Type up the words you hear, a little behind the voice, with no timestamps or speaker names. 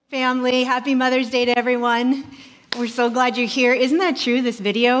family. Happy Mother's Day to everyone. We're so glad you're here. Isn't that true, this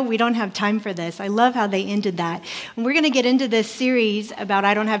video? We don't have time for this. I love how they ended that. And we're going to get into this series about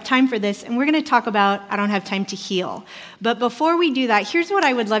I don't have time for this, and we're going to talk about I don't have time to heal. But before we do that, here's what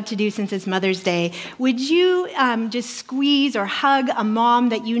I would love to do since it's Mother's Day. Would you just squeeze or hug a mom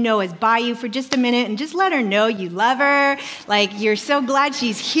that you know is by you for just a minute and just let her know you love her, like you're so glad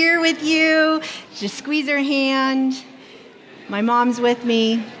she's here with you. Just squeeze her hand. My mom's with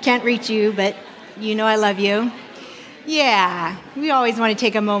me. Can't reach you, but you know I love you. Yeah, we always want to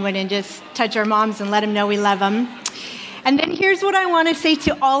take a moment and just touch our moms and let them know we love them. And then here's what I want to say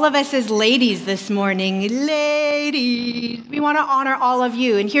to all of us as ladies this morning. Ladies, we want to honor all of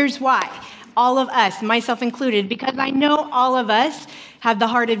you. And here's why. All of us, myself included, because I know all of us have the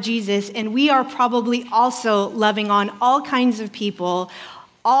heart of Jesus, and we are probably also loving on all kinds of people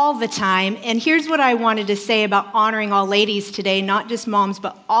all the time. And here's what I wanted to say about honoring all ladies today, not just moms,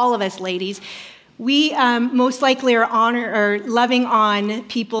 but all of us ladies. We most likely are loving on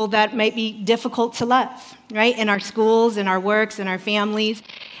people that might be difficult to love, right? In our schools, in our works, in our families.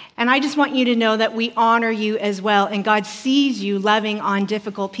 And I just want you to know that we honor you as well. And God sees you loving on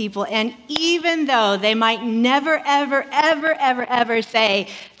difficult people. And even though they might never, ever, ever, ever, ever say,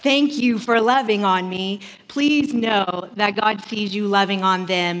 thank you for loving on me, please know that God sees you loving on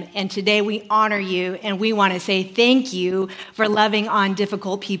them. And today we honor you, and we want to say thank you for loving on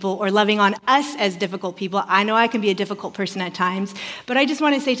difficult people or loving on us as difficult people. I know I can be a difficult person at times, but I just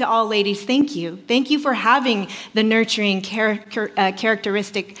want to say to all ladies, thank you. Thank you for having the nurturing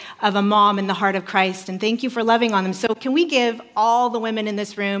characteristic of a mom in the heart of Christ, and thank you for loving on them. So can we give all the women in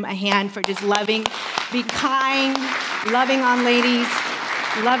this room a hand for just loving, be kind, loving on ladies,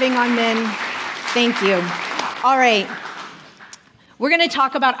 loving on men. Thank you. All right. We're going to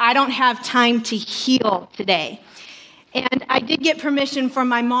talk about I don't have time to heal today. And I did get permission from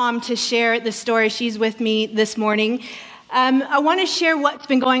my mom to share the story. She's with me this morning. I want to share what's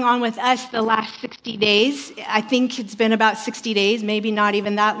been going on with us the last 60 days. I think it's been about 60 days, maybe not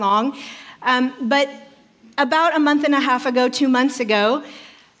even that long. But about a month and a half ago, 2 months ago,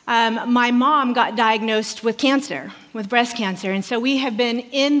 my mom got diagnosed with cancer, with breast cancer. And so we have been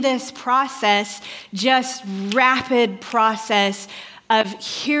in this process, just rapid process of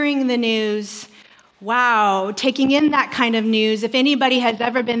hearing the news. Wow, taking in that kind of news. If anybody has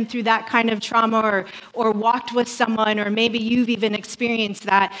ever been through that kind of trauma or walked with someone, or maybe you've even experienced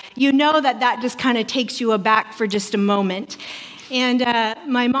that, you know that just kind of takes you aback for just a moment. And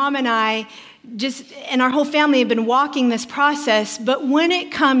my mom and I and our whole family have been walking this process, but when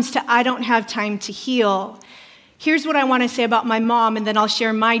it comes to I don't have time to heal, here's what I want to say about my mom, and then I'll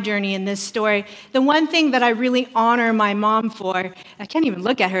share my journey in this story. The one thing that I really honor my mom for, I can't even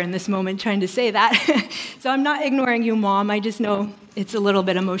look at her in this moment trying to say that, so I'm not ignoring you, Mom, I just know it's a little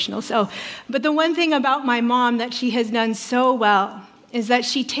bit emotional. But the one thing about my mom that she has done so well is that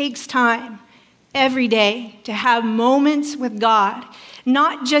she takes time every day to have moments with God.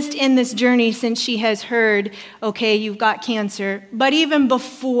 Not just in this journey since she has heard, okay, you've got cancer, but even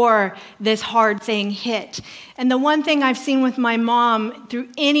before this hard thing hit. And the one thing I've seen with my mom through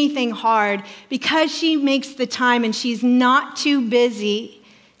anything hard, because she makes the time and she's not too busy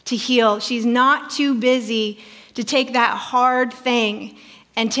to heal, she's not too busy to take that hard thing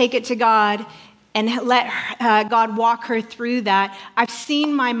and take it to God and let God walk her through that. I've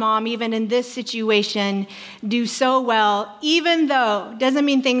seen my mom, even in this situation, do so well, even though, doesn't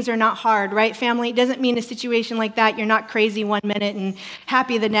mean things are not hard, right, family? It doesn't mean a situation like that, you're not crazy one minute and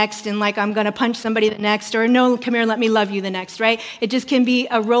happy the next, and like I'm going to punch somebody the next, or no, come here, let me love you the next, right? It just can be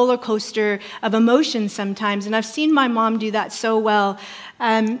a roller coaster of emotions sometimes, and I've seen my mom do that so well.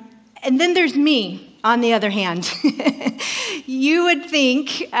 And then there's me, on the other hand. You would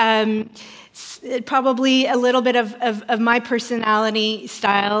think probably a little bit of my personality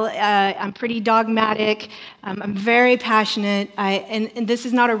style. I'm pretty dogmatic. I'm very passionate. And this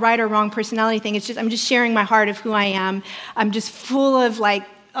is not a right or wrong personality thing. It's just I'm just sharing my heart of who I am. I'm just full of like,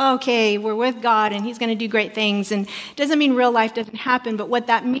 okay, we're with God and he's going to do great things. And it doesn't mean real life doesn't happen, but what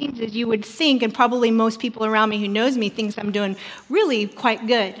that means is you would think, and probably most people around me who knows me thinks I'm doing really quite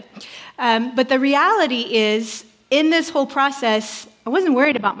good. But the reality is, in this whole process, I wasn't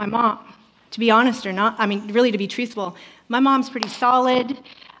worried about my mom. To be honest or not, really to be truthful, my mom's pretty solid.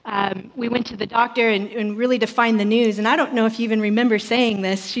 We went to the doctor and really to find the news. And I don't know if you even remember saying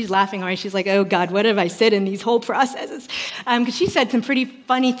this. She's laughing already. She's like, oh God, what have I said in these whole processes? Because she said some pretty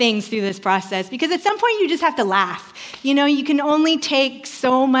funny things through this process. Because at some point you just have to laugh. You know, you can only take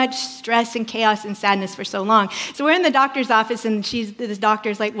so much stress and chaos and sadness for so long. So we're in the doctor's office and this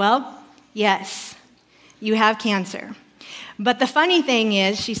doctor's like, well, yes, you have cancer. But the funny thing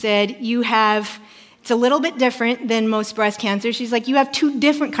is, she said, it's a little bit different than most breast cancers. She's like, you have 2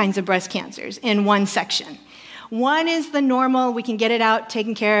 different kinds of breast cancers in one section. One is the normal, we can get it out,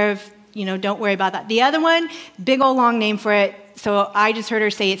 taken care of, don't worry about that. The other one, big old long name for it. So I just heard her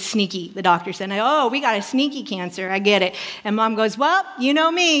say it's sneaky. The doctor said, oh, we got a sneaky cancer. I get it. And Mom goes, well, you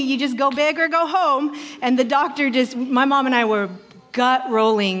know me. You just go big or go home. And the doctor my mom and I were gut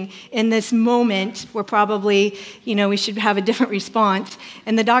rolling in this moment where probably, we should have a different response.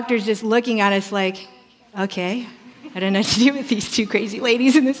 And the doctor's just looking at us like, okay, I don't know what to do with these 2 crazy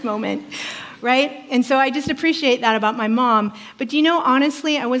ladies in this moment, right? And so I just appreciate that about my mom. But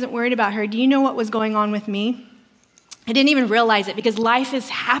honestly, I wasn't worried about her. Do you know what was going on with me? I didn't even realize it because life is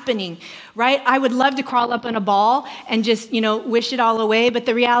happening, right? I would love to crawl up in a ball and just, wish it all away. But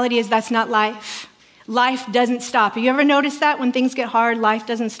the reality is that's not life. Life doesn't stop. Have you ever noticed that when things get hard, life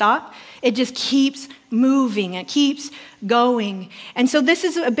doesn't stop? It just keeps moving. It keeps going. And so this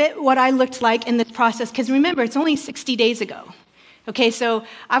is a bit what I looked like in this process. Because remember, it's only 60 days ago. Okay, so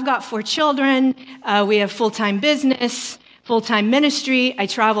I've got 4 children. We have full-time business, full-time ministry. I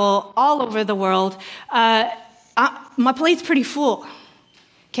travel all over the world. My plate's pretty full.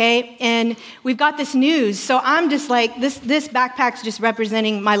 Okay, and we've got this news. So I'm just like, this backpack's just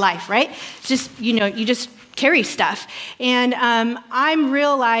representing my life, right? Just, you just carry stuff. And I'm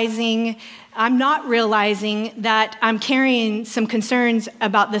not realizing that I'm carrying some concerns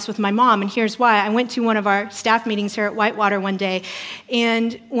about this with my mom. And here's why. I went to one of our staff meetings here at Whitewater one day.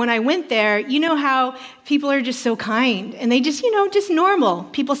 And when I went there, you know how people are just so kind. And they just, just normal.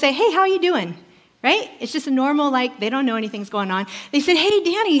 People say, hey, how you doing? Right? It's just a normal, they don't know anything's going on. They said, hey,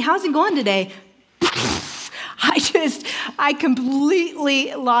 Danny, how's it going today? I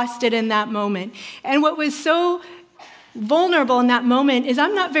completely lost it in that moment. And what was so vulnerable in that moment is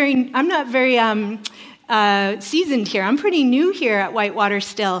I'm not very seasoned here. I'm pretty new here at Whitewater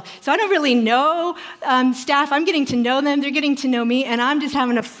still. So I don't really know staff. I'm getting to know them. They're getting to know me. And I'm just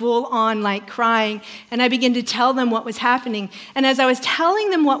having a full-on crying. And I began to tell them what was happening. And as I was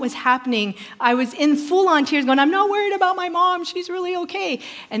telling them what was happening, I was in full-on tears going, I'm not worried about my mom. She's really okay.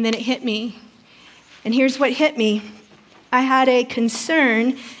 And then it hit me. And here's what hit me. I had a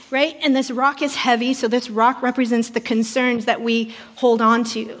concern, right? And this rock is heavy, so this rock represents the concerns that we hold on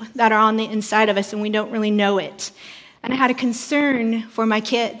to, that are on the inside of us, and we don't really know it. And I had a concern for my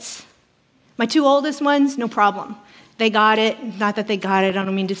kids. My 2 oldest ones, no problem. They got it. Not that they got it. I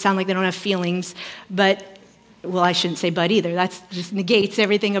don't mean to sound like they don't have feelings, but, well, I shouldn't say but either. That just negates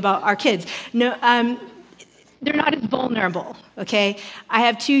everything about our kids. No, they're not as vulnerable, okay? I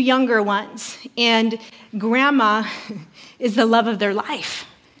have 2 younger ones, and grandma is the love of their life.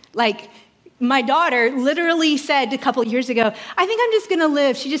 My daughter literally said a couple years ago, I think I'm just going to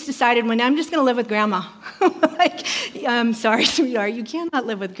live. She just decided one day, I'm just going to live with grandma. I'm sorry, sweetheart, you cannot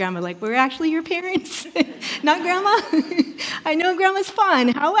live with grandma. We're actually your parents, not grandma. I know grandma's fun.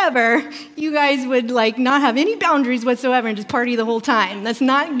 However, you guys would not have any boundaries whatsoever and just party the whole time. That's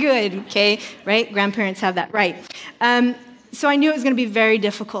not good, okay? Right? Grandparents have that right. So I knew it was going to be very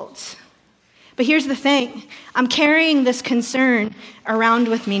difficult. But here's the thing. I'm carrying this concern around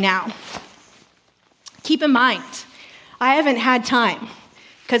with me now. Keep in mind, I haven't had time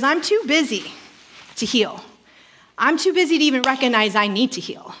because I'm too busy to heal. I'm too busy to even recognize I need to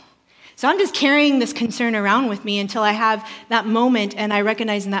heal. So I'm just carrying this concern around with me until I have that moment and I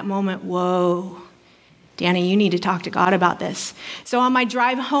recognize in that moment, whoa, Danny, you need to talk to God about this. So on my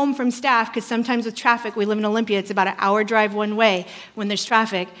drive home from staff, because sometimes with traffic, we live in Olympia, it's about an hour drive one way when there's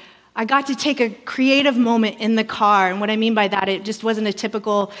traffic, I got to take a creative moment in the car. And what I mean by that, it just wasn't a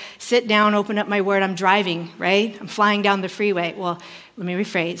typical sit down, open up my word, I'm driving, right? I'm flying down the freeway. Well, let me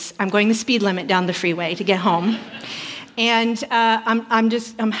rephrase. I'm going the speed limit down the freeway to get home. And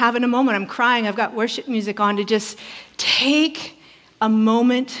I'm having a moment. I'm crying. I've got worship music on to just take a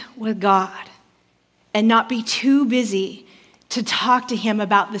moment with God and not be too busy to talk to him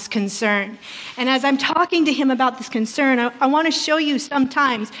about this concern. And as I'm talking to him about this concern, I want to show you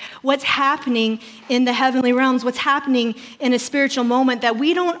sometimes what's happening in the heavenly realms, what's happening in a spiritual moment that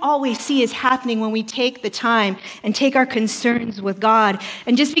we don't always see is happening when we take the time and take our concerns with God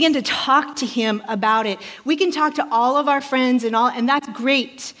and just begin to talk to him about it. We can talk to all of our friends and that's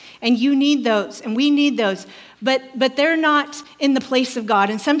great. And you need those, and we need those. But they're not in the place of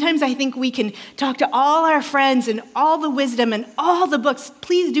God. And sometimes I think we can talk to all our friends and all the wisdom and all the books.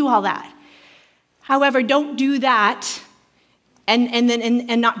 Please do all that. However, don't do that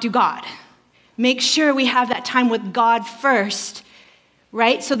and not do God. Make sure we have that time with God first,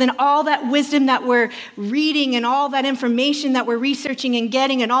 right? So then all that wisdom that we're reading and all that information that we're researching and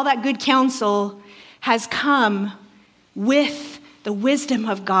getting and all that good counsel has come with the wisdom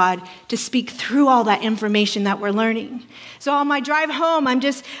of God to speak through all that information that we're learning. So on my drive home, I'm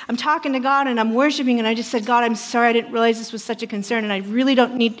talking to God and I'm worshiping, and I just said, God, I'm sorry, I didn't realize this was such a concern, and I really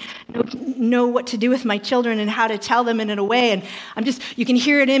don't know what to do with my children and how to tell them in a way, and you can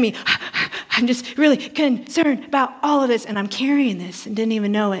hear it in me. I'm just really concerned about all of this, and I'm carrying this and didn't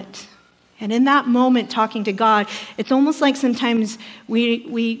even know it. And in that moment, talking to God, it's almost like sometimes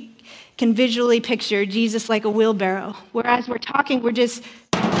we can visually picture Jesus like a wheelbarrow. Whereas we're talking, we're just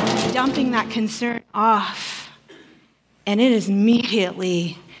dumping that concern off. And it is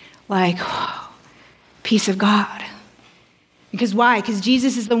immediately like, peace of God. Because why? Because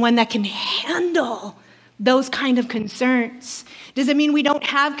Jesus is the one that can handle those kind of concerns. Does it mean we don't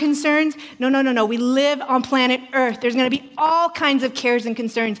have concerns? No. We live on planet Earth. There's going to be all kinds of cares and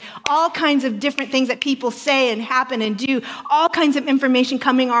concerns, all kinds of different things that people say and happen and do, all kinds of information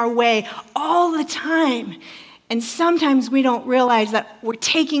coming our way all the time. And sometimes we don't realize that we're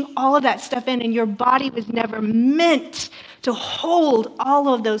taking all of that stuff in, and your body was never meant to hold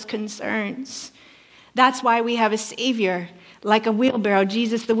all of those concerns. That's why we have a Savior like a wheelbarrow,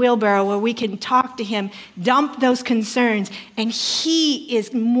 Jesus the wheelbarrow, where we can talk to him, dump those concerns, and he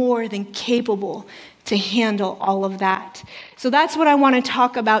is more than capable to handle all of that. So that's what I want to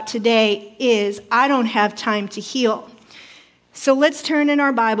talk about today is I don't have time to heal. So let's turn in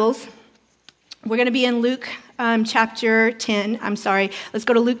our Bibles. We're going to be in Luke chapter 10. Let's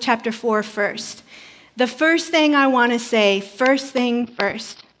go to Luke chapter 4 first. The first thing I want to say, first thing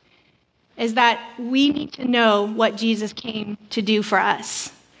first, is that we need to know what Jesus came to do for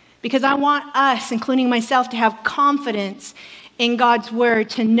us. Because I want us, including myself, to have confidence in God's word,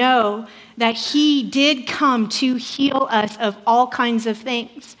 to know that he did come to heal us of all kinds of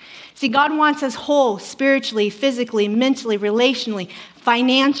things. See, God wants us whole spiritually, physically, mentally, relationally,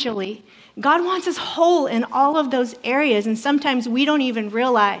 financially. God wants us whole in all of those areas, and sometimes we don't even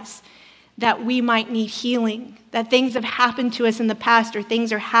realize that we might need healing, that things have happened to us in the past or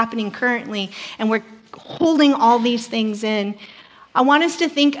things are happening currently, and we're holding all these things in. I want us to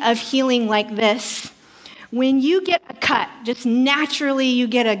think of healing like this. When you get a cut, just naturally you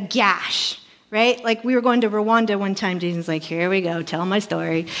get a gash, right? Like we were going to Rwanda one time. Jason's like, here we go, tell my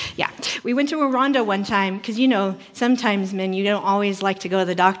story. Yeah, we went to Rwanda one time because, sometimes men, you don't always like to go to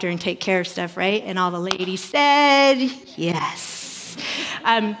the doctor and take care of stuff, right? And all the ladies said, yes.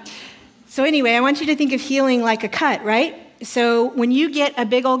 So anyway, I want you to think of healing like a cut, right? So when you get a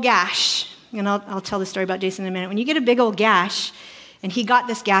big old gash, and I'll tell the story about Jason in a minute. When you get a big old gash, and he got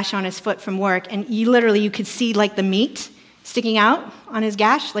this gash on his foot from work, and you could see like the meat sticking out on his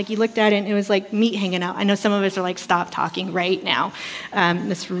gash. Like you looked at it and it was like meat hanging out. I know some of us are like, stop talking right now.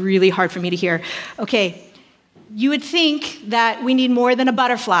 That's really hard for me to hear. Okay, you would think that we need more than a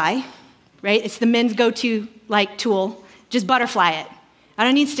butterfly, right? It's the men's go-to like tool. Just butterfly it. I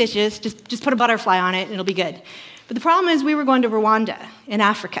don't need stitches, just put a butterfly on it and it'll be good. But the problem is we were going to Rwanda in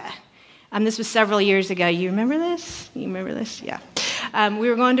Africa. This was several years ago. You remember this? Yeah. We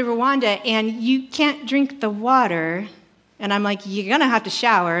were going to Rwanda and you can't drink the water. And I'm like, you're going to have to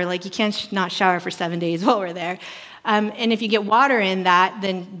shower. Like you can't not shower for 7 days while we're there. And if you get water in that,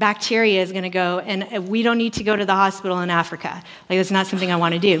 then bacteria is going to go. And we don't need to go to the hospital in Africa. Like that's not something I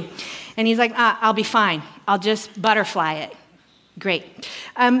want to do. And he's like, I'll be fine. I'll just butterfly it. Great.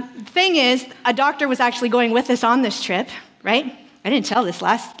 Thing is, a doctor was actually going with us on this trip, right? I didn't tell this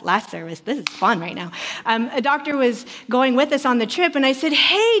last service. This is fun right now. A doctor was going with us on the trip, and I said,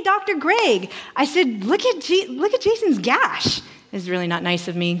 hey, Dr. Greg. I said, look at Jason's gash. It's really not nice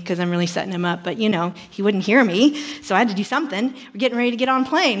of me because I'm really setting him up, but he wouldn't hear me, so I had to do something. We're getting ready to get on a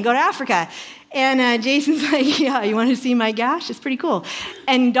plane, go to Africa. And Jason's like, yeah, you want to see my gash? It's pretty cool.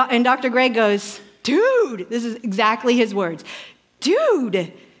 And Dr. Greg goes, dude, this is exactly his words.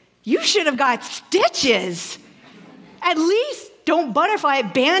 Dude, you should have got stitches. At least don't butterfly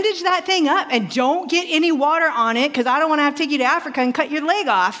it, bandage that thing up, and don't get any water on it because I don't want to have to take you to Africa and cut your leg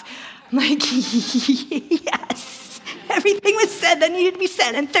off. I'm like, yes. Everything was said that needed to be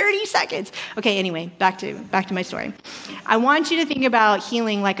said in 30 seconds. Okay, anyway, back to my story. I want you to think about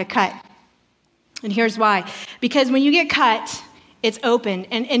healing like a cut. And here's why. Because when you get cut, it's open,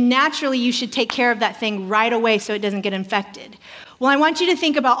 and naturally you should take care of that thing right away so it doesn't get infected. Well, I want you to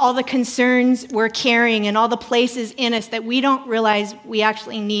think about all the concerns we're carrying and all the places in us that we don't realize we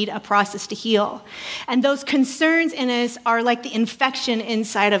actually need a process to heal. And those concerns in us are like the infection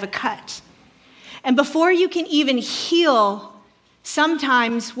inside of a cut. And before you can even heal,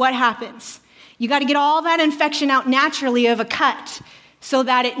 sometimes what happens? You got to get all that infection out naturally of a cut so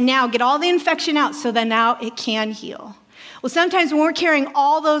that get all the infection out so that now it can heal. Well, sometimes when we're carrying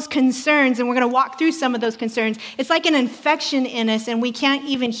all those concerns, and we're going to walk through some of those concerns, it's like an infection in us, and we can't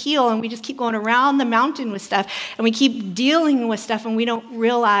even heal, and we just keep going around the mountain with stuff, and we keep dealing with stuff, and we don't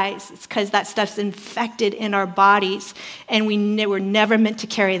realize it's because that stuff's infected in our bodies, and we were never meant to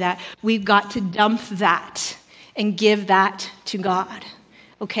carry that. We've got to dump that and give that to God.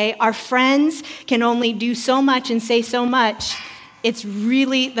 Okay? Our friends can only do so much and say so much. It's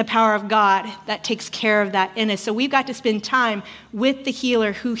really the power of God that takes care of that in us. So we've got to spend time with the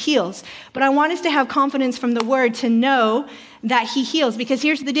healer who heals. But I want us to have confidence from the word to know that he heals. Because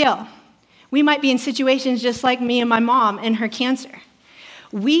here's the deal. We might be in situations just like me and my mom and her cancer.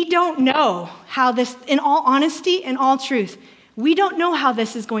 We don't know how this, in all honesty and all truth, we don't know how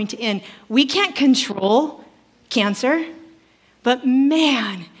this is going to end. We can't control cancer. But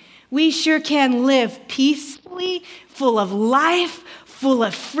man, we sure can live peacefully, full of life, full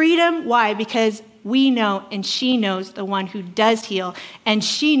of freedom. Why? Because we know and she knows the one who does heal. And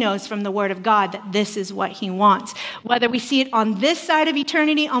she knows from the word of God that this is what he wants. Whether we see it on this side of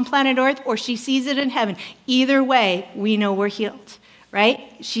eternity on planet Earth or she sees it in heaven, either way, we know we're healed. Right?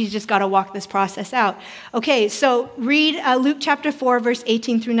 She's just got to walk this process out. Okay, so read Luke chapter 4, verse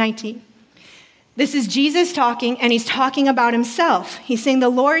 18 through 19. This is Jesus talking, and he's talking about himself. He's saying, the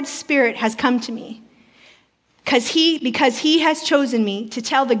Lord's Spirit has come to me because he has chosen me to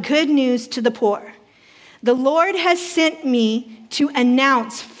tell the good news to the poor. The Lord has sent me to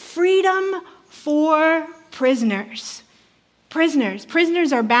announce freedom for prisoners.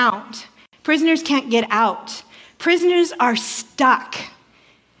 Prisoners are bound. Prisoners can't get out. Prisoners are stuck.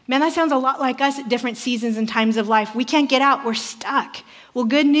 Man, that sounds a lot like us at different seasons and times of life. We can't get out. We're stuck. Well,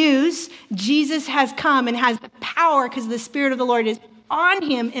 good news, Jesus has come and has the power because the Spirit of the Lord is on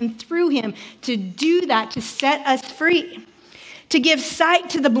him and through him to do that, to set us free, to give sight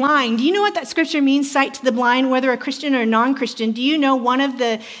to the blind. Do you know what that scripture means, sight to the blind, whether a Christian or non-Christian? Do you know one of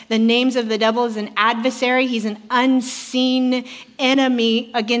the names of the devil is an adversary? He's an unseen enemy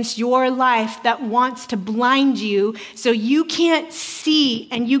against your life that wants to blind you so you can't see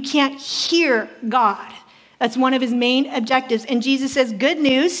and you can't hear God. That's one of his main objectives. And Jesus says, good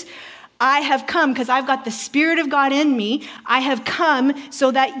news, I have come because I've got the Spirit of God in me. I have come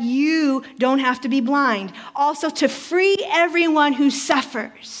so that you don't have to be blind. Also to free everyone who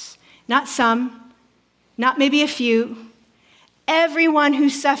suffers. Not some, not maybe a few. Everyone who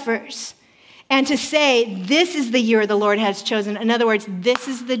suffers. And to say, this is the year the Lord has chosen. In other words, this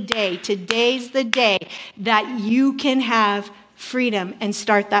is the day. Today's the day that you can have freedom and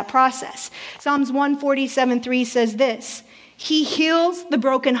start that process. Psalms 147:3 says this, he heals the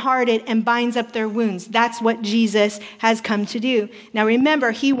brokenhearted and binds up their wounds. That's what Jesus has come to do. Now remember,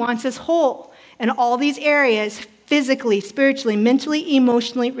 he wants us whole in all these areas, physically, spiritually, mentally,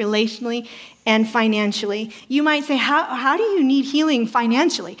 emotionally, relationally, and financially. You might say, how do you need healing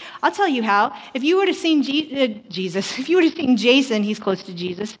financially? I'll tell you how. If you would have seen Jesus, if you would have seen Jason, he's close to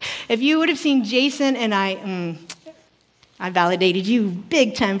Jesus. If you would have seen Jason and I validated you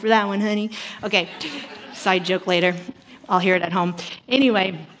big time for that one, honey. Okay, side joke later. I'll hear it at home.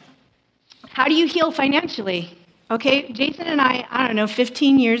 Anyway, how do you heal financially? Okay, Jason and I don't know,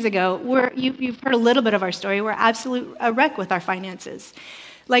 15 years ago, you've heard a little bit of our story. We're absolute a wreck with our finances.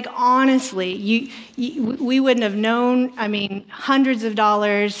 Like, honestly, we wouldn't have known, hundreds of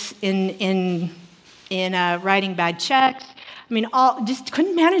dollars in writing bad checks. Just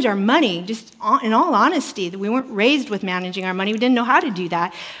couldn't manage our money, just in all honesty. We weren't raised with managing our money. We didn't know how to do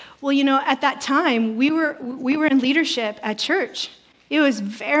that. Well, at that time, we were in leadership at church. It was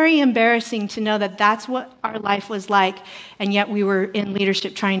very embarrassing to know that that's what our life was like, and yet we were in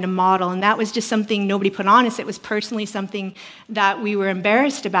leadership trying to model, and that was just something nobody put on us. It was personally something that we were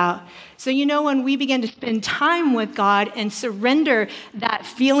embarrassed about. So, when we began to spend time with God and surrender that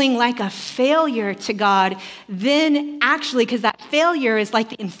feeling like a failure to God, then actually, because that failure is like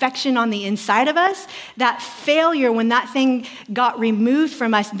the infection on the inside of us, that failure, when that thing got removed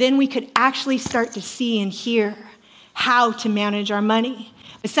from us, then we could actually start to see and hear how to manage our money.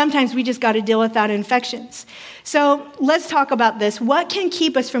 But sometimes we just got to deal with that infections. So let's talk about this. What can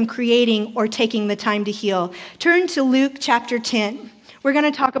keep us from creating or taking the time to heal? Turn to Luke chapter 10. We're going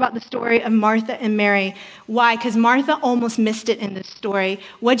to talk about the story of Martha and Mary. Why? Because Martha almost missed it in this story.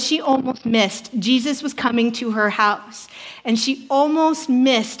 What she almost missed, Jesus was coming to her house, and she almost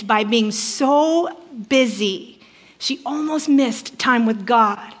missed by being so busy. She almost missed time with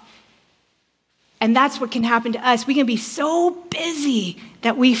God. And that's what can happen to us. We can be so busy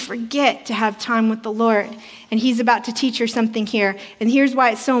that we forget to have time with the Lord. And he's about to teach her something here. And here's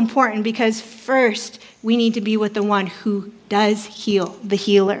why it's so important, because first, we need to be with the one who does heal, the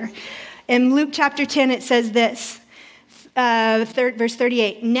healer. In Luke chapter 10, it says this, Verse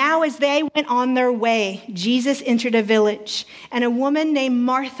 38. Now as they went on their way, Jesus entered a village, and a woman named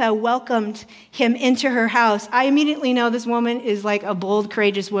Martha welcomed him into her house. I immediately know this woman is like a bold,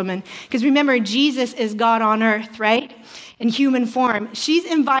 courageous woman. Because remember, Jesus is God on earth, right? In human form. She's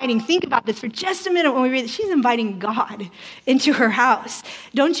inviting, think about this for just a minute when we read this, she's inviting God into her house.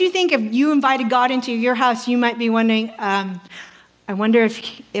 Don't you think if you invited God into your house, you might be wondering, I wonder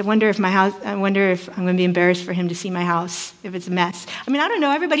if I'm going to be embarrassed for him to see my house if it's a mess. I mean, I don't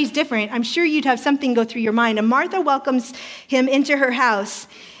know. Everybody's different. I'm sure you'd have something go through your mind. And Martha welcomes him into her house.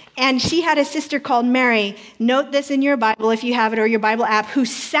 And she had a sister called Mary. Note this in your Bible, if you have it, or your Bible app, who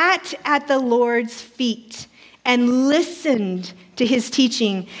sat at the Lord's feet and listened to his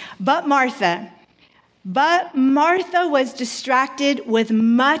teaching. But Martha was distracted with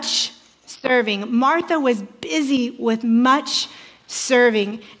much serving. Martha was busy with much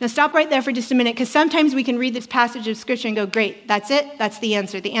serving. Now stop right there for just a minute, because sometimes we can read this passage of scripture and go, great, that's it, that's the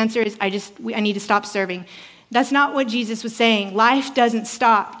answer. The answer is I need to stop serving. That's not what Jesus was saying. Life doesn't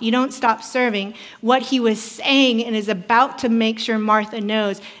stop. You don't stop serving. What he was saying and is about to make sure Martha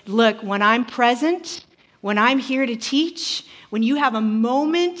knows, look, when I'm present, when I'm here to teach, when you have a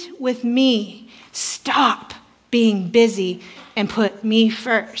moment with me, stop being busy and put me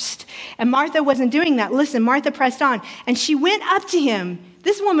first. And Martha wasn't doing that. Listen, Martha pressed on, and she went up to him.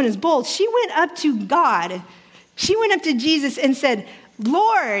 This woman is bold. She went up to God. She went up to Jesus and said,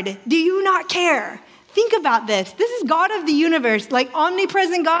 Lord, do you not care? Think about this. This is God of the universe, like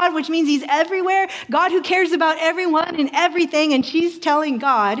omnipresent God, which means he's everywhere. God who cares about everyone and everything. And she's telling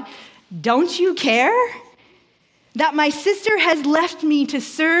God, don't you care that my sister has left me to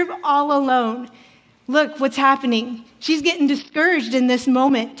serve all alone? Look what's happening. She's getting discouraged in this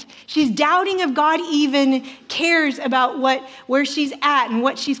moment. She's doubting if God even cares about where she's at and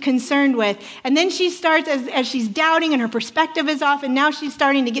what she's concerned with. And then she starts, as she's doubting and her perspective is off, and now she's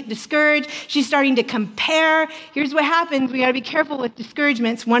starting to get discouraged. She's starting to compare. Here's what happens. We got to be careful with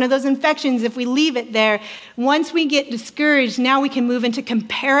discouragement. It's one of those infections if we leave it there. Once we get discouraged, now we can move into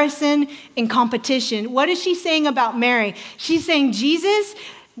comparison and competition. What is she saying about Mary? She's saying, Jesus,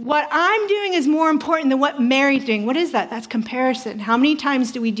 what I'm doing is more important than what Mary's doing. What is that? That's comparison. How many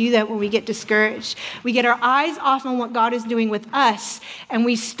times do we do that when we get discouraged? We get our eyes off on what God is doing with us, and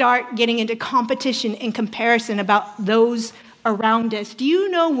we start getting into competition and comparison about those around us. Do you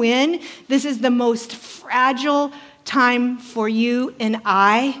know when this is the most fragile time for you and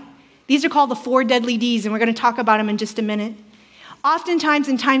I? These are called the 4 deadly Ds, and we're going to talk about them in just a minute. Oftentimes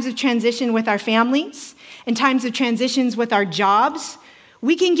in times of transition with our families, in times of transitions with our jobs,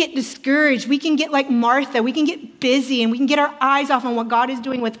 we can get discouraged. We can get like Martha. We can get busy, and we can get our eyes off on what God is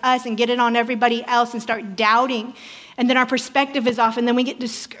doing with us and get it on everybody else and start doubting. And then our perspective is off, and then we get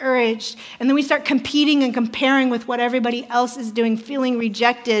discouraged. And then we start competing and comparing with what everybody else is doing, feeling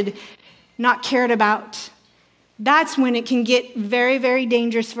rejected, not cared about. That's when it can get very, very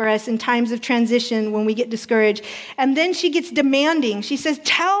dangerous for us in times of transition when we get discouraged. And then she gets demanding. She says,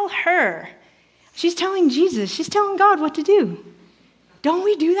 tell her. She's telling Jesus. She's telling God what to do. Don't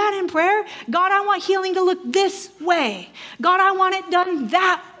we do that in prayer? God, I want healing to look this way. God, I want it done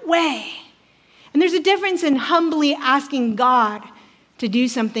that way. And there's a difference in humbly asking God to do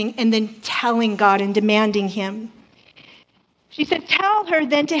something and then telling God and demanding him. She said, tell her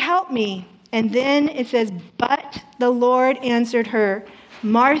then to help me. And then it says, but the Lord answered her,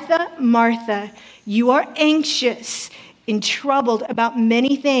 Martha, Martha, you are anxious and troubled about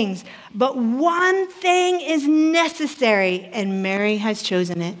many things, but one thing is necessary, and Mary has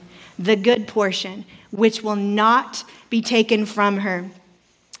chosen it, the good portion, which will not be taken from her.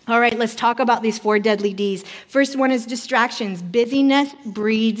 All right, let's talk about these 4 deadly Ds. First one is distractions. Busyness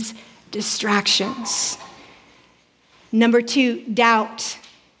breeds distractions. Number 2, doubt.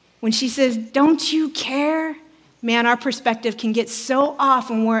 When she says, don't you care? Man, our perspective can get so off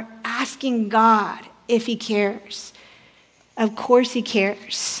when we're asking God if he cares. Of course he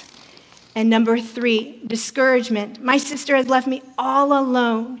cares. And number 3, discouragement. My sister has left me all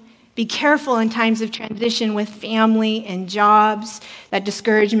alone. Be careful in times of transition with family and jobs that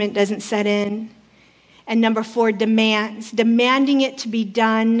discouragement doesn't set in. And number 4, demands. Demanding it to be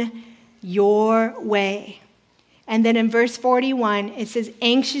done your way. And then in verse 41, it says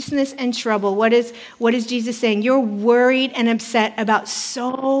anxiousness and trouble. What is Jesus saying? You're worried and upset about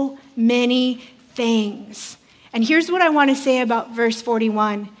so many things. And here's what I want to say about verse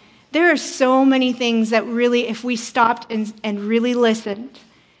 41. There are so many things that really, if we stopped and really listened,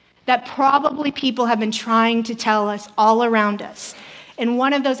 that probably people have been trying to tell us all around us. in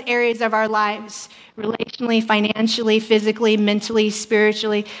one of those areas of our lives, relationally, financially, physically, mentally,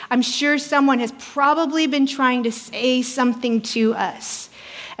 spiritually, I'm sure someone has probably been trying to say something to us.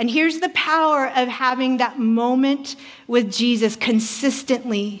 And here's the power of having that moment with Jesus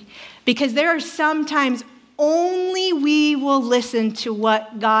consistently, because there are some times only we will listen to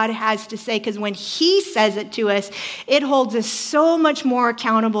what God has to say, because when he says it to us, it holds us so much more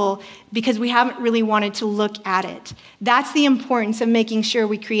accountable because we haven't really wanted to look at it. That's the importance of making sure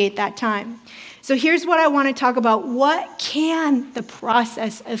we create that time. So here's what I want to talk about. What can the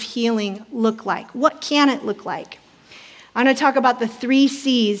process of healing look like? What can it look like? I'm going to talk about the 3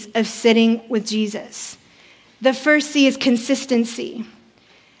 C's of sitting with Jesus. The first C is consistency.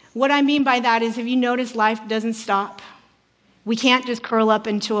 What I mean by that is, if you notice, life doesn't stop. We can't just curl up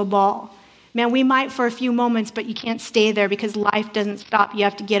into a ball. Man, we might for a few moments, but you can't stay there because life doesn't stop. You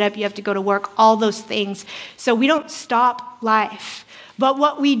have to get up, you have to go to work, all those things. So we don't stop life. But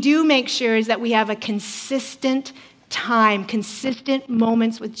what we do make sure is that we have a consistent time, consistent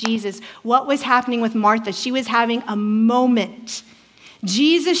moments with Jesus. What was happening with Martha? She was having a moment.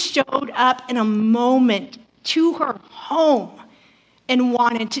 Jesus showed up in a moment to her home and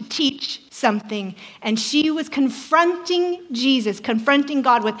wanted to teach something. And she was confronting Jesus, confronting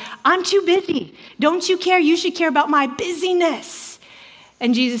God with, I'm too busy. Don't you care? You should care about my busyness.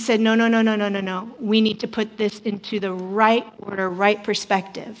 And Jesus said, no. We need to put this into the right order, right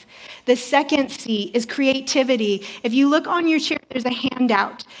perspective. The second C is creativity. If you look on your chair, there's a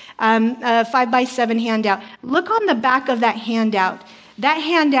handout, a 5x7 handout. Look on the back of that handout. That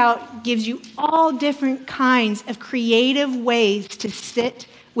handout gives you all different kinds of creative ways to sit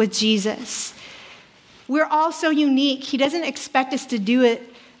with Jesus. We're all so unique. He doesn't expect us to do it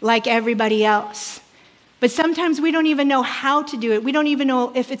like everybody else. But sometimes we don't even know how to do it. We don't even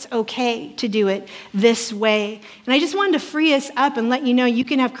know if it's okay to do it this way. And I just wanted to free us up and let you know you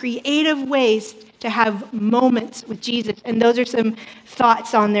can have creative ways to have moments with Jesus. And those are some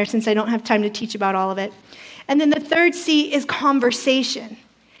thoughts on there, since I don't have time to teach about all of it. And then the third C is conversation.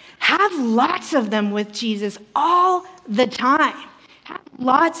 Have lots of them with Jesus all the time. Have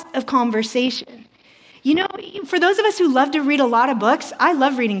lots of conversation. You know, for those of us who love to read a lot of books, I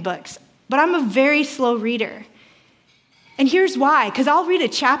love reading books, but I'm a very slow reader. And here's why, because I'll read a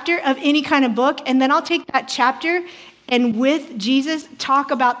chapter of any kind of book, and then I'll take that chapter and with Jesus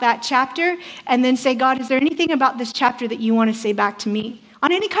talk about that chapter, and then say, God, is there anything about this chapter that you want to say back to me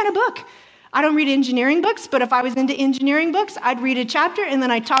on any kind of book? I don't read engineering books, but if I was into engineering books, I'd read a chapter and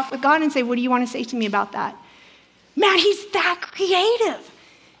then I'd talk with God and say, what do you want to say to me about that? Man, he's that creative.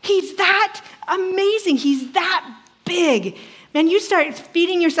 He's that amazing. He's that big. Man, you start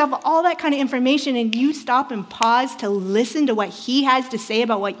feeding yourself all that kind of information and you stop and pause to listen to what he has to say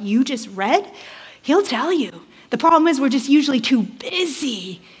about what you just read, he'll tell you. The problem is we're just usually too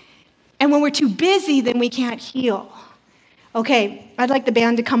busy. And when we're too busy, then we can't heal. Okay, I'd like the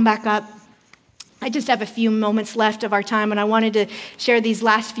band to come back up. I just have a few moments left of our time, and I wanted to share these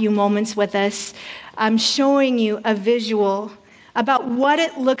last few moments with us. I'm showing you a visual about what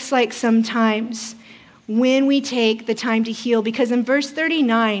it looks like sometimes when we take the time to heal. Because in verse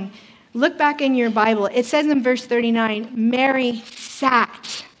 39, look back in your Bible, it says in verse 39, Mary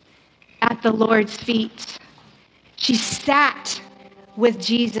sat at the Lord's feet. She sat with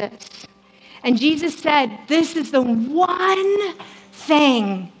Jesus. And Jesus said, this is the one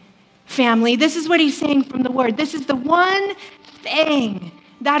thing, family. This is what he's saying from the word. This is the one thing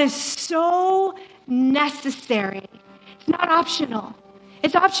that is so necessary. It's not optional.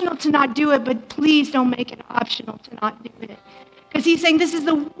 It's optional to not do it, but please don't make it optional to not do it. Because he's saying this is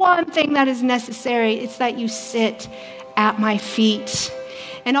the one thing that is necessary. It's that you sit at my feet.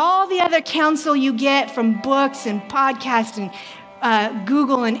 And all the other counsel you get from books and podcasts and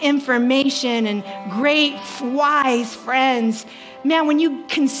Google and information and great, wise friends, man, when you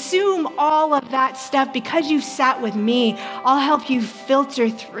consume all of that stuff, because you've sat with me, I'll help you filter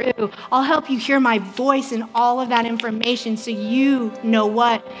through. I'll help you hear my voice and all of that information so you know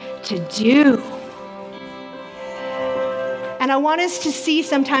what to do. And I want us to see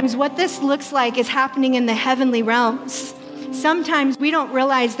sometimes what this looks like is happening in the heavenly realms. Sometimes we don't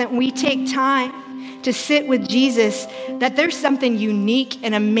realize that when we take time to sit with Jesus, that there's something unique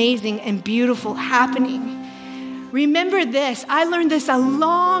and amazing and beautiful happening. Remember this, I learned this a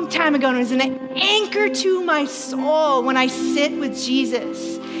long time ago, and it was an anchor to my soul when I sit with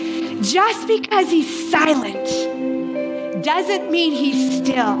Jesus. Just because he's silent doesn't mean he's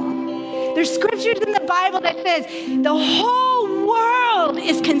still. There's scriptures in the Bible that says the whole world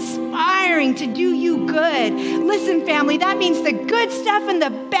is conspiring to do you good. Listen, family, that means the good stuff and the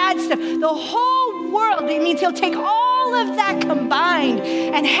bad stuff. The whole world, it means he'll take all all of that combined,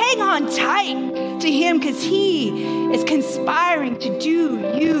 and hang on tight to him because he is conspiring to do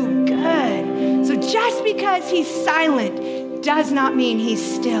you good. So just because he's silent does not mean he's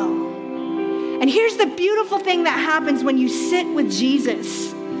still. And here's the beautiful thing that happens when you sit with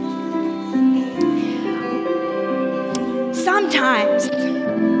Jesus.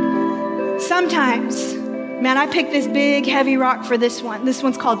 Sometimes, man, I picked this big, heavy rock for this one. This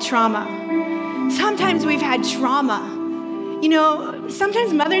one's called trauma. Sometimes we've had trauma. You know,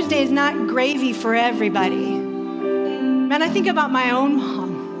 sometimes Mother's Day is not gravy for everybody. Man, I think about my own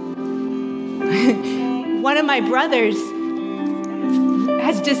mom. One of my brothers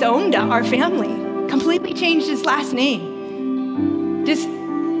has disowned our family, completely changed his last name. Just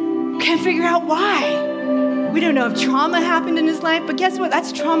can't figure out why. We don't know if trauma happened in his life, but guess what?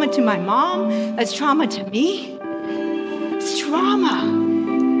 That's trauma to my mom. That's trauma to me. It's trauma.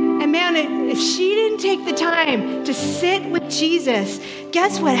 And man, if she didn't take the time to sit with Jesus,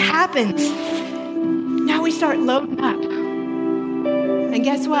 guess what happens? Now we start loading up. And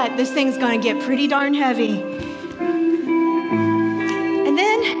guess what? This thing's going to get pretty darn heavy. And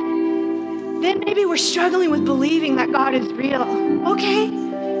then maybe we're struggling with believing that God is real. Okay,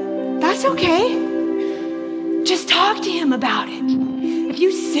 that's okay. Just talk to him about it. If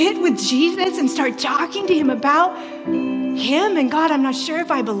you sit with Jesus and start talking to him about him and God, I'm not sure if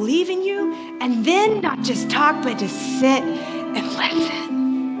I believe in you, and then not just talk, but to sit and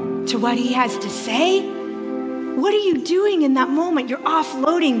listen to what he has to say. What are you doing in that moment? You're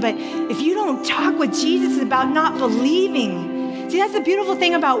offloading, but if you don't talk with Jesus about not believing, see, that's the beautiful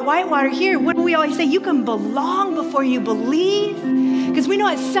thing about Whitewater here. What do we always say? You can belong before you believe. Because we know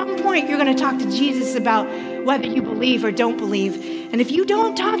at some point you're going to talk to Jesus about whether you believe or don't believe. And if you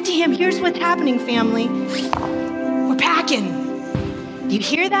don't talk to him, here's what's happening, family. We're packing. Do you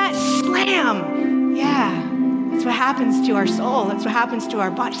hear that? Slam. Yeah. That's what happens to our soul. That's what happens to our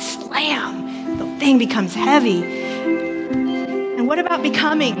body. Slam. The thing becomes heavy. And what about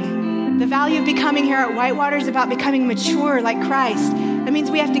becoming? The value of becoming here at Whitewater is about becoming mature like Christ. That means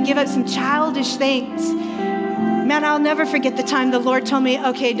we have to give up some childish things. Man, I'll never forget the time the Lord told me,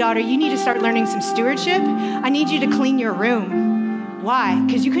 okay, daughter, you need to start learning some stewardship. I need you to clean your room. Why?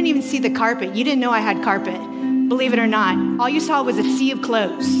 Because you couldn't even see the carpet. You didn't know I had carpet. Believe it or not. All you saw was a sea of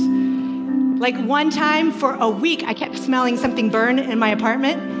clothes. Like one time for a week, I kept smelling something burn in my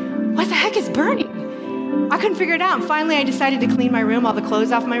apartment. What the heck is burning? I couldn't figure it out. And finally, I decided to clean my room, all the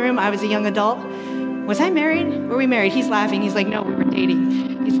clothes off my room. I was a young adult. Was I married? Were we married? He's laughing. He's like, no, we were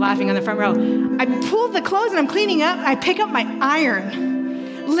dating. He's laughing on the front row. I pulled the clothes and I'm cleaning up. I pick up my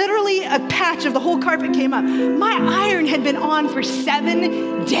iron. Literally a patch of the whole carpet came up. My iron had been on for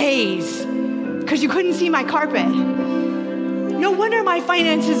 7 days because you couldn't see my carpet. No wonder my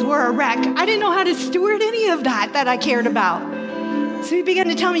finances were a wreck. I didn't know how to steward any of that I cared about. So he began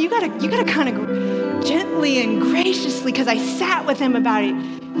to tell me, you gotta kind of gently and graciously, because I sat with him about it,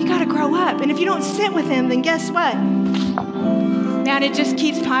 you gotta grow up. And if you don't sit with him, then guess what? Man, it just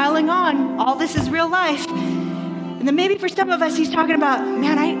keeps piling on. All this is real life. And then maybe for some of us, he's talking about,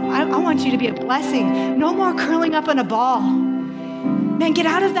 man, I want you to be a blessing. No more curling up in a ball. Man, get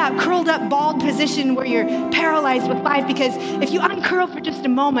out of that curled up, bald position where you're paralyzed with life, because if you uncurl for just a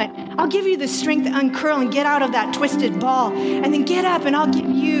moment, I'll give you the strength to uncurl and get out of that twisted ball. And then get up and I'll give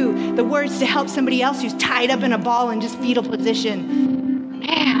you the words to help somebody else who's tied up in a ball in just fetal position.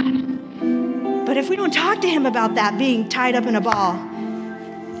 Man. But if we don't talk to him about that, being tied up in a ball,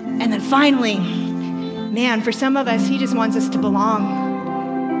 and then finally, man, for some of us, he just wants us to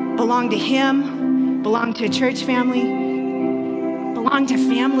belong. Belong to him, belong to a church family, belong to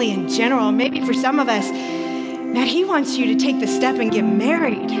family in general. Maybe for some of us, man, he wants you to take the step and get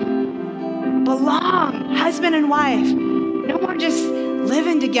married. Belong, husband and wife. No more just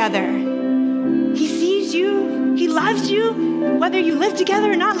living together. He sees you. He loves you, whether you live together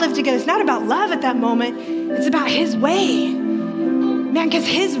or not live together. It's not about love at that moment. It's about his way. Man, because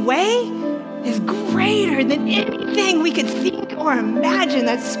his way is greater than anything we could think or imagine.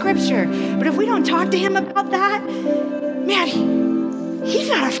 That's scripture. But if we don't talk to him about that, man, he's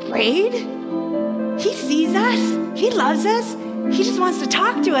not afraid. He sees us. He loves us. He just wants to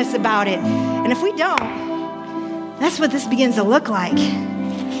talk to us about it. And if we don't, that's what this begins to look like.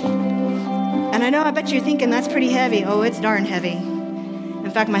 And I know, I bet you're thinking that's pretty heavy. Oh, it's darn heavy.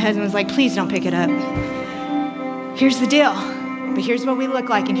 In fact, my husband was like, please don't pick it up. Here's the deal. But here's what we look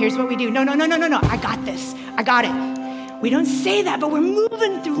like, and here's what we do. No. I got this. I got it. We don't say that, but we're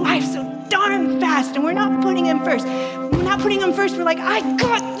moving through life so darn fast, and we're not putting him first. We're not putting him first. We're like, I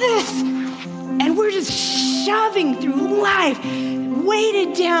got this. And we're just shoving through life.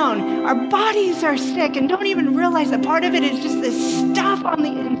 weighted down. Our bodies are sick and don't even realize that part of it is just this stuff on the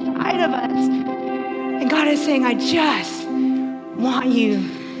inside of us. And God is saying, I just want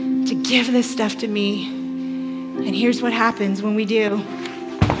you to give this stuff to me. And here's what happens when we do.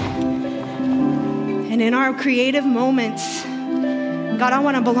 And in our creative moments, God, I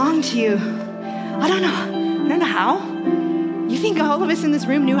want to belong to you. I don't know how. You think all of us in this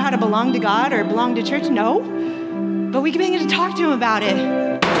room knew how to belong to God or belong to church? No. But we begin to talk to him about it.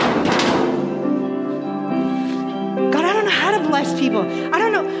 God, I don't know how to bless people. I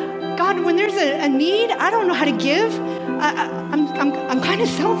don't know. God, when there's a need, I don't know how to give. I'm kind of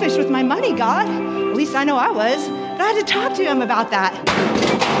selfish with my money, God. At least I know I was. But I had to talk to him about that.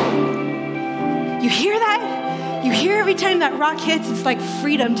 You hear that? You hear every time that rock hits, it's like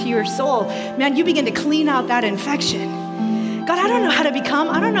freedom to your soul. Man, you begin to clean out that infection. God, I don't know how to become.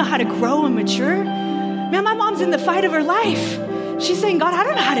 I don't know how to grow and mature. Man, my mom's in the fight of her life. She's saying, God, I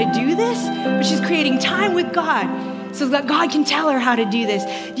don't know how to do this, but she's creating time with God so that God can tell her how to do this.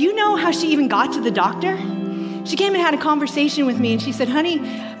 Do you know how she even got to the doctor? She came and had a conversation with me, and she said, honey,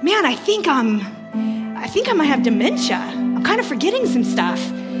 man, I think I might have dementia. I'm kind of forgetting some stuff.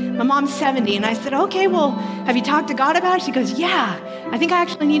 My mom's 70, and I said, okay, well, have you talked to God about it? She goes, yeah, I think I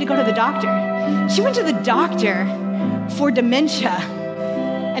actually need to go to the doctor. She went to the doctor for dementia,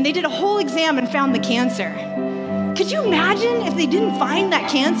 and they did a whole exam and found the cancer. Could you imagine if they didn't find that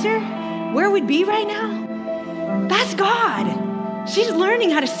cancer, where we'd be right now? That's God. She's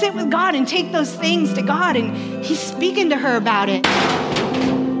learning how to sit with God and take those things to God, and he's speaking to her about it.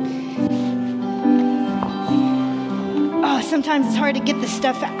 Oh, sometimes it's hard to get this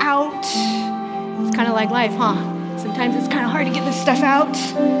stuff out. It's kind of like life, huh? Sometimes it's kind of hard to get this stuff out.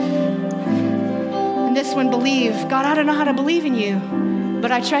 And this one, believe. God, I don't know how to believe in you,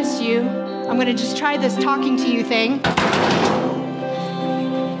 but I trust you. I'm going to just try this talking to you thing.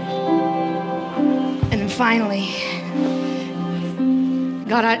 And then finally,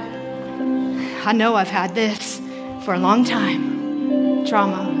 God, I know I've had this for a long time.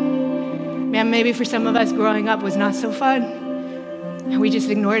 Trauma. Man, maybe for some of us, growing up was not so fun. And we just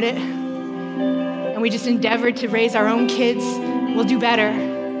ignored it. And we just endeavored to raise our own kids. We'll do better.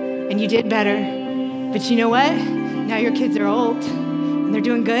 And you did better. But you know what? Now your kids are old. And they're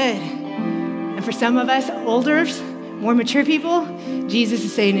doing good. And for some of us, older, more mature people, Jesus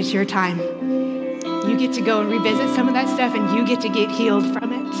is saying it's your time. You get to go and revisit some of that stuff, and you get to get healed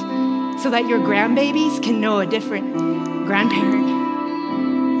from it so that your grandbabies can know a different grandparent.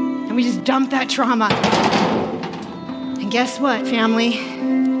 And we just dump that trauma. And guess what, family?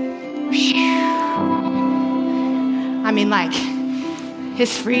 I mean, like,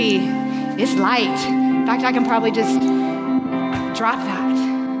 it's free. It's light. In fact, I can probably just drop that.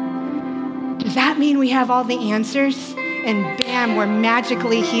 Does that mean we have all the answers and bam, we're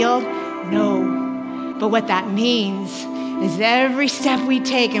magically healed? No. But what that means is every step we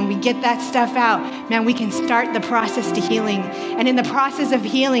take and we get that stuff out, man, we can start the process to healing. And in the process of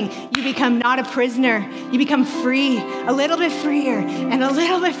healing, you become not a prisoner. You become free, a little bit freer, and a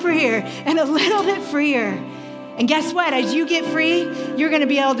little bit freer, and a little bit freer. And guess what? As you get free, you're going to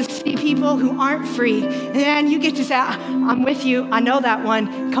be able to see people who aren't free. And you get to say, I'm with you. I know that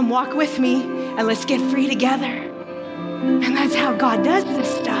one. Come walk with me, and let's get free together. And that's how God does this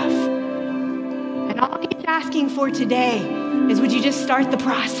stuff. And all he's asking for today is, would you just start the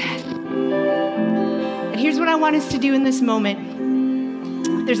process? And here's what I want us to do in this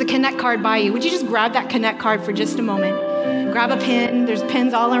moment. There's a Connect card by you. Would you just grab that Connect card for just a moment? Grab a pen. There's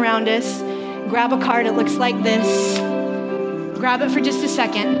pens all around us. Grab a card. It looks like this. Grab it for just a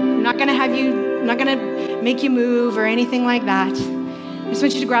second. I'm not going to make you move or anything like that. I just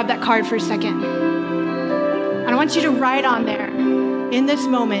want you to grab that card for a second. And I want you to write on there, in this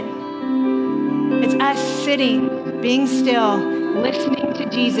moment, it's us sitting, being still, listening to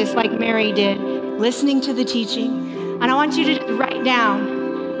Jesus like Mary did, listening to the teaching. And I want you to just write down,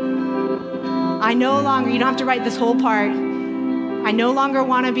 I no longer, you don't have to write this whole part, I no longer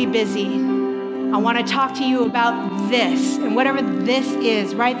want to be busy. I want to talk to you about this, and whatever this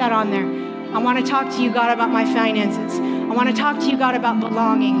is, write that on there. I want to talk to you, God, about my finances. I want to talk to you, God, about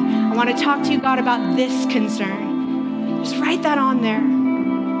belonging. I want to talk to you, God, about this concern. Just write that on there.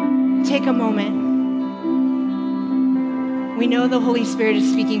 Take a moment. We know the Holy Spirit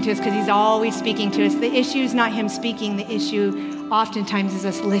is speaking to us because he's always speaking to us. The issue is not him speaking. The issue oftentimes is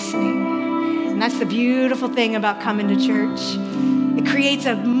us listening. And that's the beautiful thing about coming to church. It creates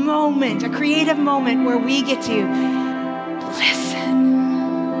a moment, a creative moment where we get to listen.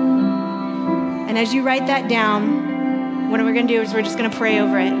 And as you write that down, what we're going to do is we're just going to pray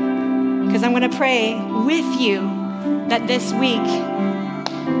over it. Because I'm going to pray with you that this week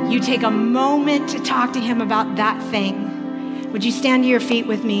you take a moment to talk to him about that thing. Would you stand to your feet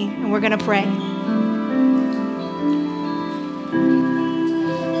with me, and we're going to pray.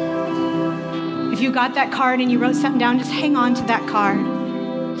 If you got that card and you wrote something down, just hang on to that card.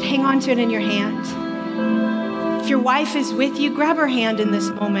 Just hang on to it in your hand. If your wife is with you, grab her hand in this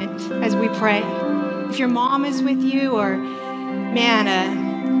moment as we pray. If your mom is with you, or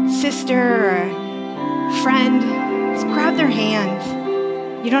a sister or a friend, just grab their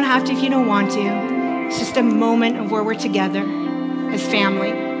hand. You don't have to if you don't want to. It's just a moment of where we're together as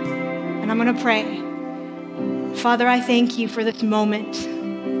family. And I'm going to pray. Father, I thank you for this moment,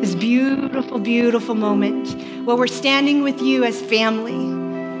 this beautiful, beautiful moment where we're standing with you as family,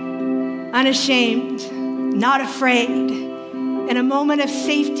 unashamed, not afraid, in a moment of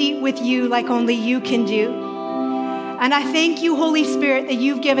safety with you like only you can do. And I thank you, Holy Spirit, that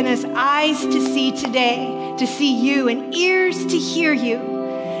you've given us eyes to see today, to see you, and ears to hear you,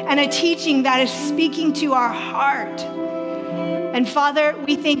 and a teaching that is speaking to our heart. And Father,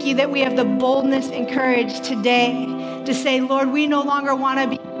 we thank you that we have the boldness and courage today to say, Lord, we no longer want to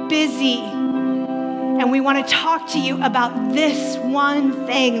be busy, and we want to talk to you about this one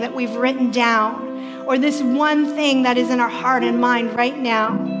thing that we've written down, or this one thing that is in our heart and mind right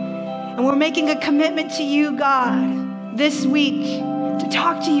now. And we're making a commitment to you, God, this week to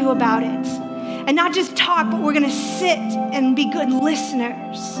talk to you about it. And not just talk, but we're going to sit and be good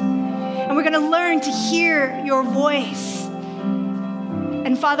listeners. And we're going to learn to hear your voice.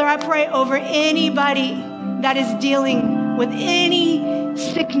 And Father, I pray over anybody that is dealing with any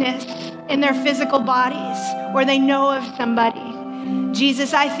sickness in their physical bodies, or they know of somebody.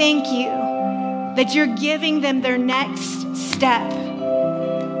 Jesus, I thank you that you're giving them their next step.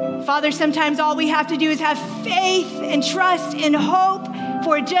 Father, sometimes all we have to do is have faith and trust and hope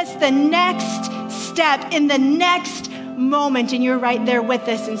for just the next step in the next moment, and you're right there with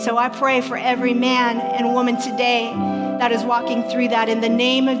us. And so I pray for every man and woman today that is walking through that in the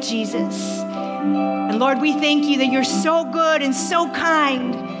name of Jesus. And Lord, we thank you that you're so good and so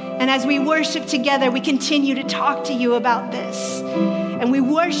kind. And as we worship together, we continue to talk to you about this. And we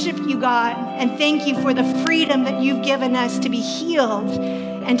worship you, God, and thank you for the freedom that you've given us to be healed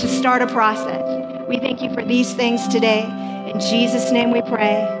and to start a process. We thank you for these things today. In Jesus' name we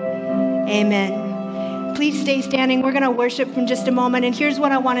pray. Amen. Please stay standing. We're going to worship from just a moment. And here's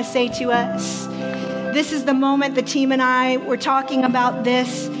what I want to say to us. This is the moment the team and I were talking about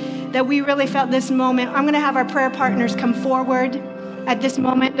this, that we really felt this moment. I'm going to have our prayer partners come forward at this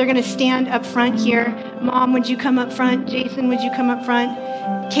moment. They're going to stand up front here. Mom, would you come up front? Jason, would you come up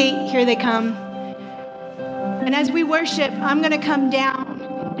front? Kate, here they come. And as we worship, I'm going to come down.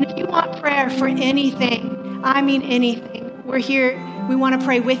 And if you want prayer for anything, I mean anything, we're here. We want to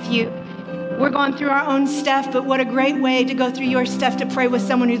pray with you. We're going through our own stuff, but what a great way to go through your stuff to pray with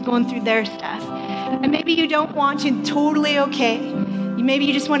someone who's going through their stuff. And maybe you don't want to, totally okay. Maybe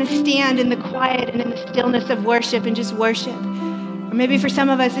you just want to stand in the quiet and in the stillness of worship and just worship. Or maybe for some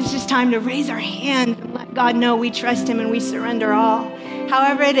of us, it's just time to raise our hands and let God know we trust him and we surrender all.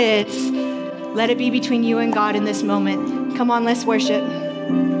 However it is, let it be between you and God in this moment. Come on, let's worship.